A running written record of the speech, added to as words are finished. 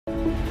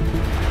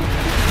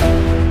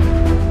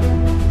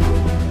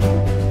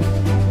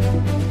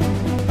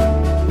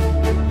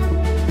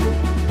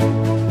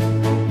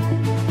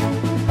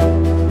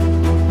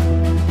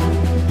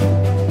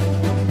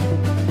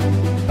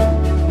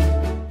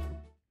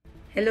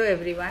Hello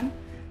everyone.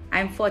 I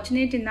am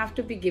fortunate enough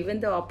to be given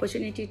the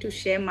opportunity to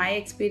share my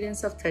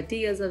experience of 30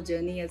 years of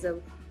journey as a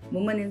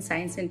woman in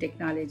science and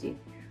technology.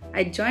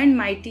 I joined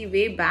MIT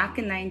way back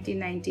in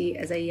 1990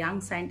 as a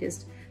young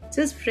scientist,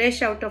 just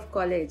fresh out of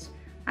college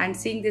and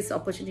seeing this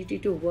opportunity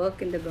to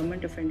work in the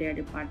Government of India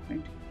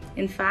department.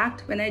 In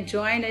fact, when I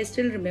joined, I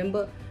still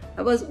remember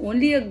I was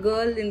only a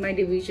girl in my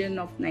division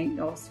of 10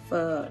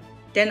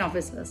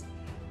 officers.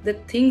 The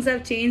things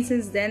have changed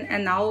since then,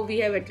 and now we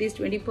have at least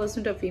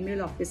 20% of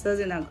female officers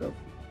in our group.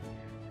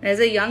 As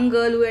a young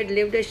girl who had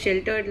lived a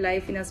sheltered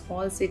life in a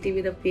small city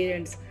with her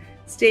parents,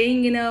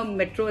 staying in a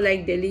metro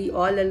like Delhi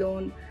all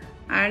alone,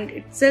 and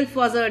itself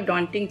was a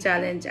daunting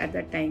challenge at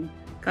that time.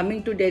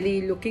 Coming to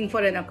Delhi, looking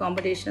for an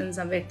accommodation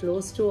somewhere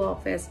close to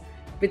office,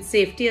 with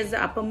safety as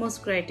the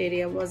uppermost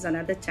criteria, was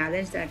another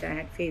challenge that I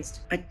had faced.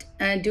 But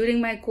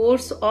during my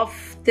course of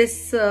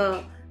this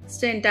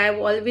stint, I've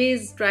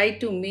always tried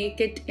to make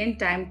it in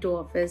time to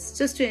office,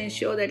 just to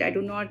ensure that I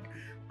do not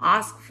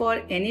ask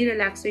for any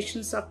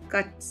relaxations or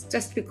cuts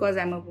just because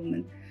I'm a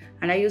woman.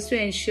 And I used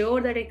to ensure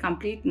that I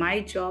complete my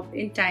job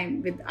in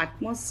time with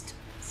utmost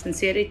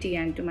sincerity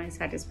and to my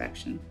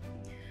satisfaction.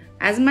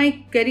 As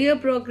my career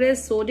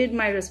progressed, so did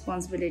my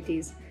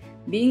responsibilities.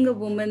 Being a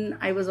woman,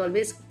 I was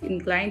always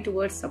inclined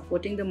towards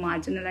supporting the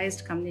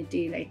marginalized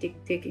community, like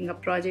taking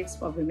up projects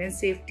for women's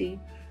safety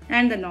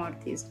and the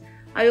Northeast.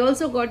 I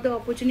also got the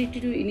opportunity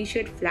to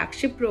initiate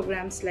flagship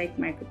programs like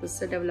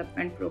Microprocessor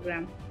Development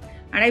Program,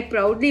 and I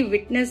proudly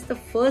witnessed the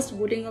first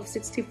booting of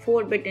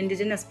 64-bit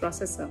indigenous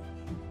processor.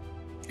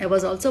 I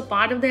was also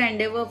part of the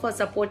endeavor for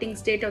supporting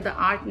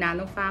state-of-the-art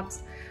nanofabs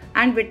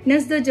and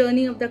witnessed the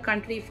journey of the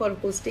country for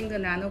hosting the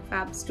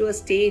nanofabs to a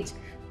stage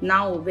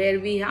now where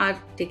we are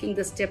taking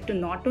the step to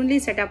not only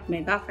set up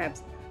mega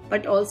fabs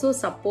but also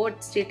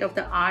support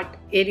state-of-the-art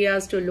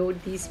areas to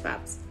load these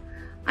fabs.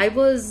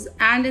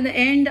 And in the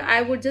end,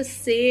 I would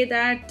just say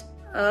that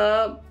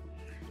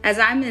as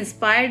I'm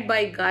inspired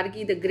by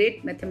Gargi, the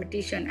great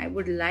mathematician, I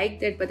would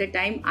like that by the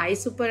time I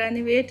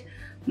superannuate,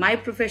 my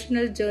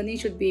professional journey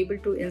should be able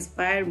to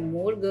inspire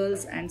more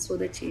girls, and so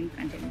the chain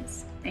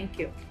continues. Thank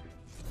you.